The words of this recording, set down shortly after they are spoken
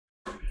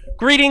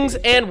Greetings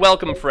and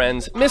welcome,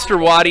 friends.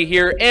 Mr. Waddy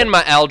here and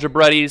my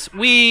algebra buddies.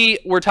 We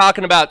were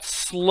talking about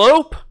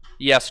slope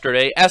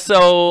yesterday.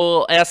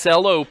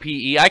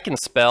 S-O-S-L-O-P-E. I can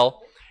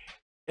spell.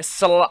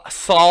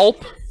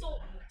 Slope.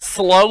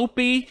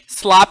 Slopey.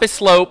 Sloppy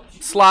slope.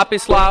 Sloppy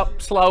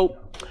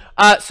slope.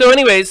 So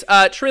anyways,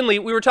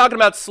 Trinley, we were talking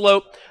about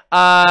slope.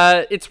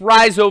 It's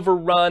rise over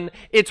run.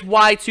 It's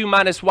y2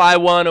 minus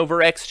y1 over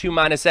x2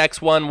 minus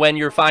x1 when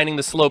you're finding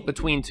the slope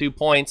between 2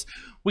 points.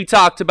 We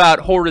talked about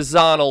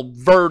horizontal,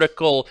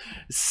 vertical,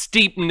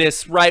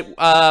 steepness, right?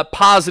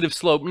 Positive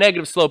slope,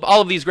 negative slope,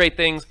 all of these great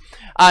things.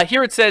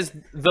 Here it says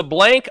the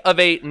blank of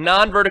a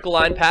non-vertical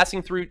line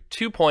passing through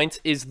 2 points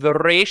is the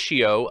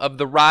ratio of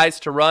the rise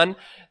to run.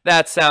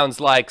 That sounds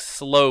like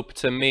slope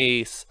to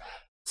me.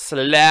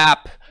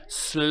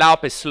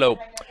 Sloppy slope.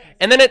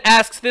 And then it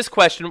asks this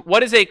question: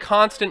 what is a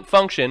constant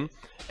function?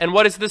 And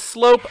what is the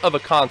slope of a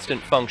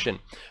constant function?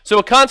 So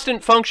a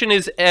constant function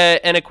is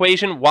an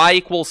equation, y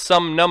equals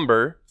some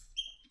number,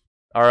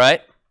 all right?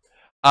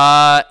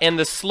 And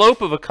the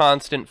slope of a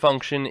constant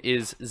function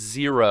is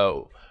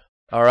 0,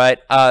 all right?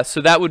 So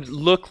that would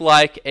look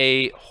like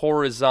a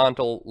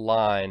horizontal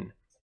line.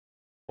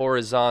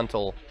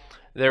 Horizontal.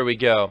 There we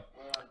go.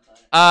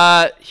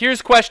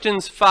 Here's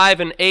questions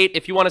 5 and 8.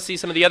 If you want to see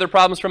some of the other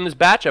problems from this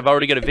batch, I've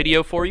already got a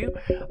video for you.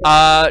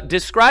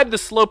 Describe the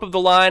slope of the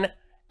line,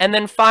 and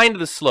then find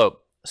the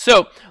slope.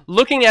 So,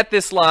 looking at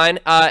this line,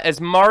 as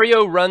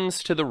Mario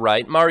runs to the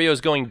right, Mario is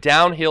going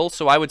downhill,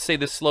 so I would say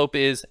the slope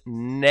is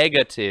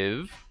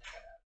negative.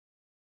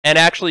 And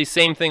actually,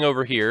 same thing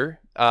over here.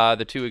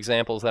 The two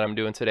examples that I'm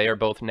doing today are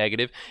both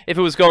negative. If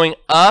it was going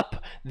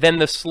up, then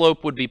the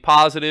slope would be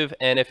positive,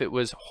 and if it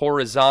was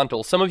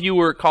horizontal. Some of you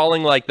were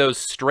calling like those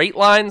straight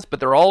lines, but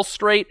they're all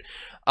straight.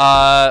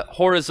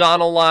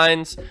 Horizontal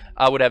lines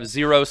would have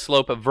 0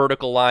 slope. A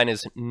vertical line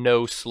is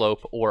no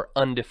slope or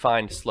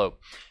undefined slope.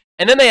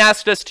 And then they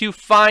asked us to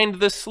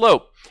find the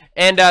slope.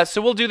 And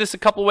so we'll do this a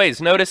couple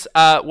ways. Notice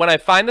when I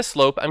find the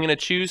slope, I'm going to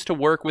choose to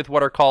work with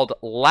what are called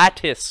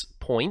lattice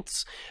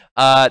points.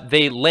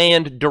 They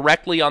land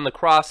directly on the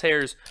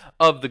crosshairs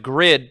of the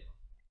grid.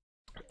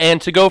 And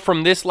to go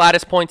from this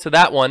lattice point to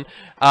that one,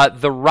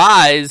 the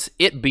rise,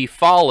 it be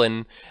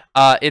fallen,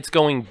 it's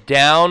going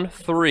down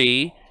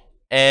 3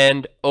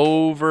 and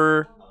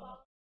over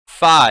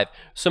 5.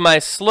 So my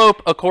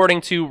slope,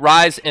 according to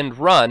rise and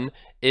run,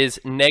 is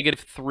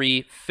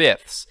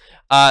 -3/5.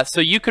 So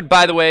you could,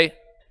 by the way,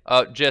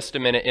 just a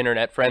minute,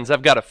 internet friends,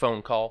 I've got a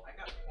phone call.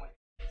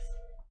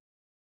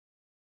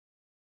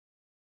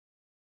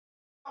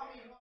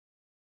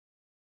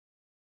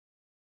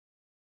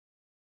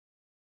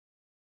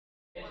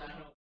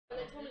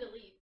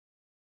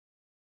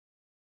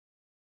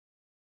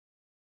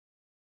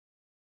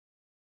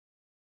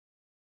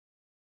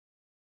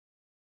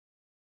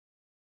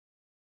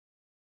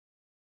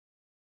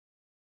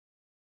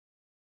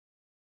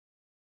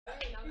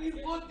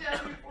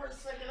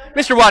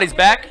 Mr. Waddy's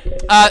back.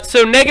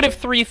 So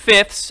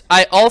 -3/5,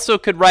 I also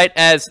could write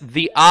as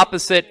the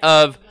opposite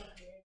of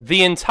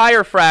the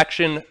entire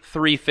fraction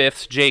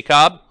 3/5,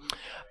 Jacob.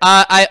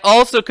 I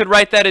also could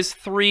write that as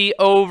 3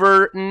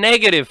 over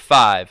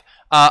 -5.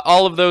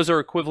 All of those are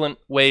equivalent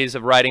ways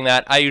of writing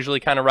that. I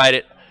usually kind of write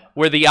it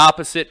where the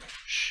opposite,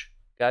 shh,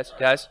 guys,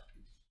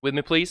 with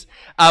me please,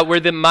 where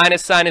the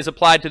minus sign is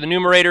applied to the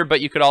numerator, but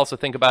you could also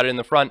think about it in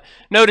the front.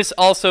 Notice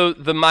also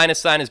the minus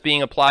sign is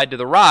being applied to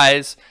the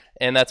rise,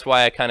 and that's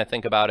why I kind of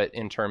think about it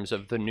in terms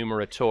of the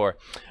numerator.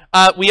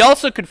 We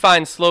also could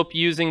find slope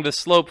using the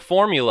slope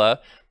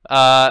formula,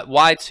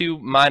 y2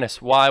 minus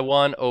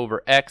y1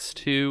 over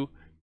x2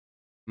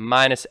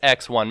 minus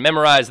x1.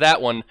 Memorize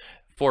that one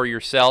for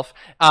yourself.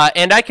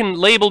 And I can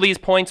label these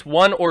points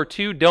 1 or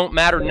 2, don't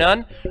matter,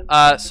 none.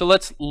 So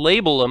let's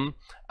label them.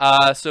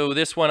 So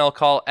this one I'll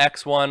call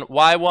x1,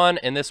 y1,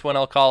 and this one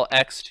I'll call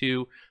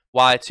x2,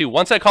 y2.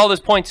 Once I call this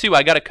point 2,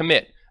 I got to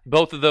commit.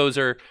 Both of those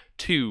are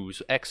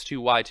 2's, x2,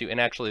 y2,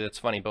 and actually that's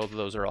funny, both of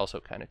those are also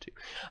kind of 2.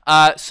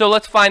 So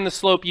let's find the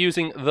slope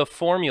using the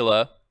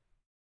formula.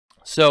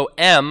 So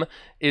m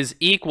is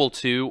equal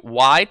to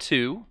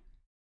y2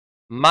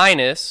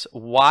 minus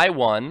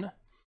y1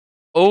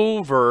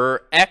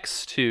 over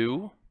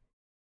x2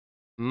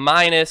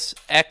 minus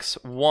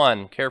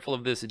x1. Careful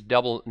of this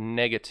double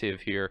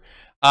negative here.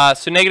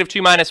 So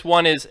 -2 minus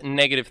 1 is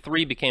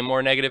 -3, became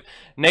more negative.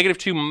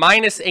 -2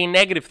 minus a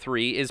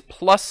 -3 is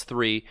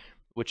 +3,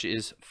 which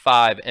is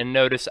 5. And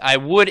notice I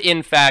would,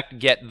 in fact,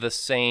 get the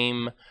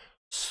same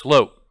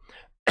slope.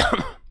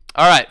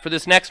 All right, for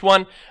this next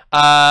one,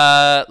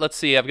 let's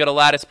see. I've got a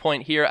lattice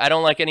point here. I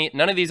don't like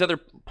none of these other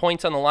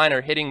points on the line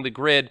are hitting the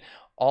grid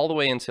all the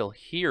way until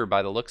here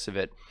by the looks of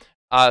it.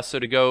 So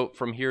to go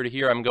from here to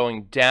here, I'm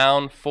going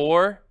down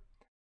 4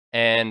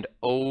 and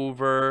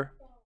over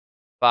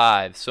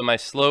 5. So my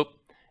slope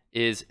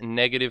is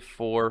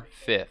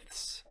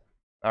 -4/5.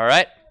 All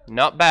right,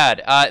 not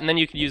bad. And then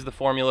you could use the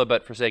formula,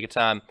 but for sake of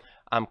time,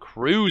 I'm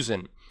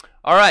cruising.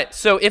 All right,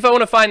 so if I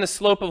want to find the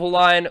slope of a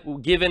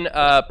line given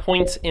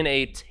points in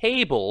a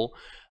table,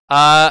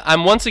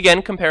 I'm once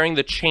again comparing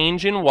the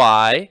change in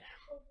y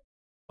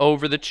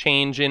over the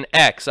change in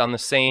x on the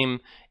same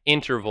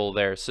interval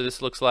there. So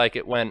this looks like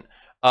it went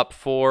up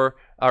 2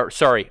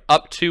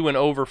 and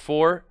over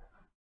 4.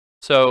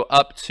 So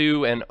up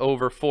 2 and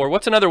over 4.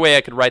 What's another way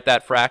I could write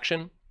that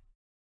fraction?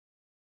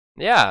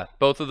 Yeah,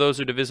 both of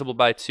those are divisible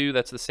by 2.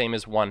 That's the same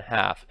as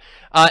 1/2.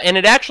 And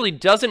it actually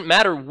doesn't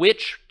matter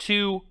which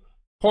 2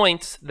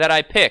 points that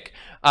I pick.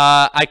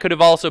 I could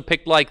have also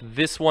picked like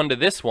this one to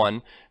this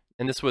one,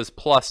 and this was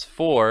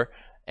 +4,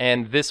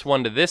 and this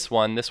one to this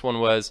one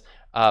was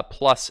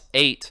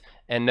 +8,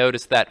 and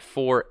notice that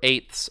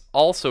 4/8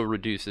 also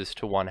reduces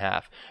to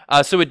 1/2.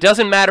 So it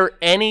doesn't matter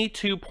any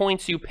 2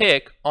 points you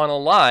pick on a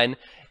line,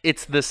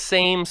 it's the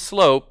same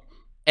slope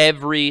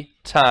every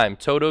time.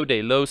 Todo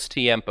de los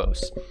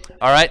tiempos.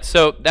 All right,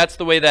 so that's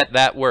the way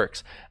that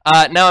works.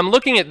 Now I'm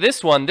looking at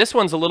this one. This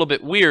one's a little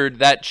bit weird.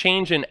 That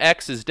change in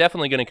x is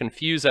definitely going to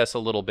confuse us a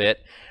little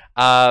bit.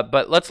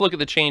 But let's look at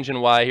the change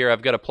in y here.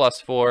 I've got a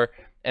 +4,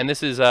 and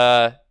this is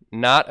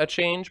not a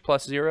change,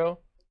 +0.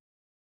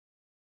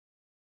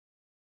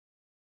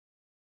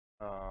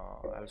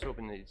 Oh, I was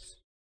hoping these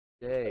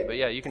stay, but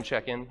yeah, you can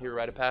check in here,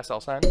 write a pass,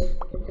 I'll sign.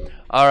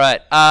 All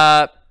right,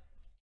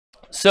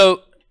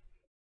 so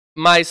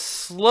my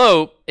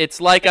slope,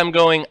 it's like I'm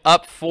going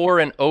up 4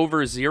 and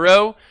over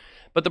 0,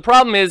 but the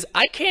problem is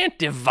I can't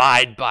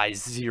divide by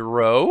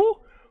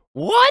 0.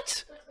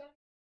 What?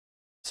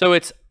 So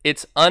it's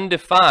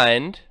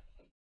undefined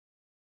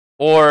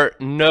or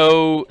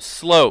no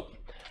slope.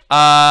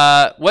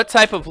 What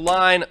type of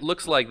line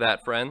looks like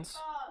that, friends?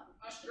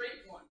 A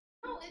straight one.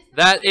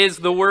 That is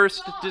the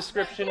worst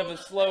description of a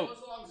slope.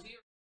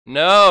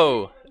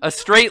 No, a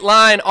straight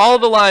line, all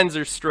the lines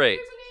are straight.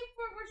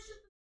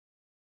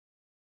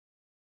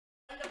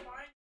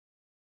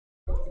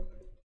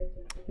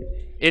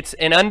 It's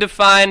an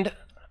undefined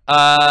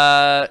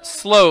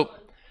slope.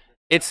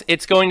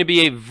 It's going to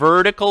be a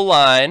vertical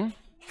line,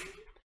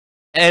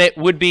 and it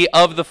would be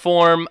of the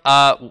form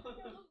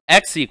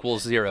x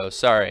equals 0.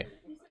 Sorry.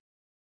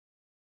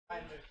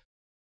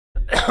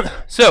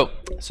 So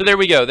there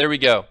we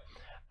go.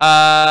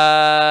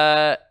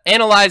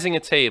 Analyzing a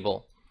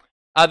table.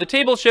 The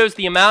table shows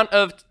the amount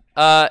of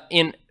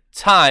in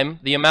time,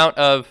 the amount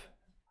of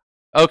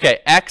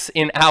x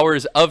in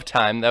hours of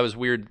time. That was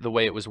weird the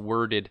way it was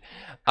worded.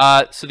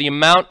 So the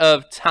amount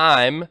of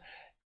time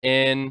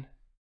in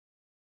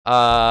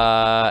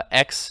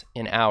x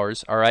in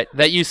hours, all right,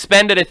 that you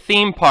spend at a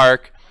theme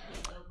park,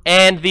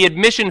 and the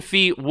admission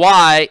fee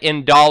y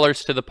in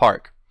dollars to the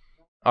park.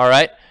 All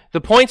right. The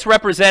points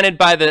represented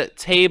by the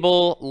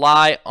table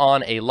lie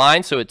on a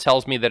line, so it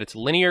tells me that it's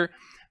linear.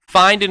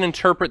 Find and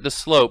interpret the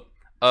slope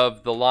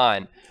of the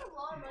line.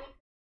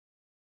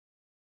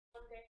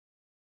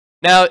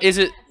 Now,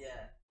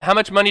 how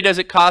much money does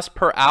it cost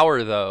per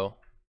hour, though?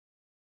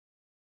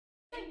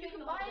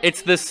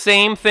 It's the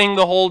same thing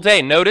the whole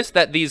day. Notice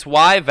that these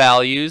y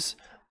values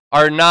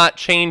are not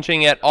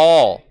changing at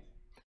all.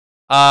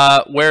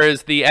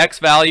 Whereas the x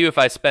value, if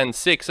I spend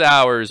 6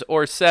 hours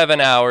or 7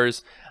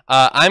 hours,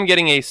 I'm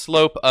getting a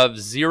slope of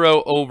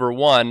 0 over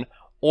 1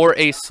 or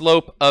a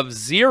slope of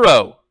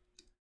 0.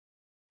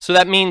 So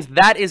that means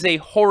that is a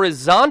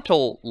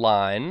horizontal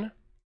line.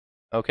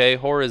 Okay,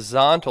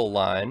 horizontal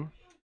line.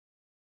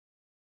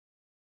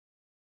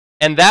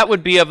 And that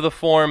would be of the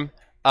form,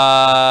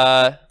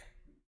 guys,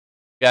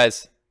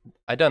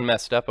 I done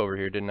messed up over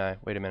here, didn't I?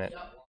 Wait a minute.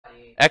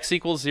 X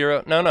equals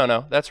 0.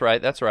 No. That's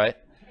right.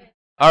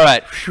 All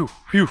right. Phew.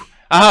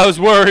 I was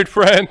worried,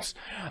 friends.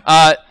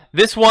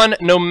 This one,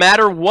 no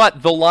matter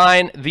what,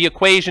 the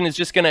equation is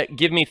just going to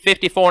give me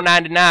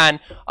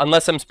 $54.99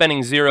 unless I'm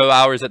spending 0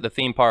 hours at the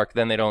theme park.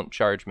 Then they don't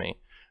charge me.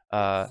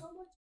 I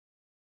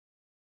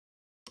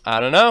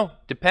don't know.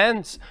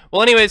 Depends.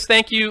 Well, anyways,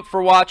 thank you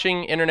for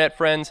watching, Internet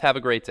friends. Have a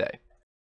great day.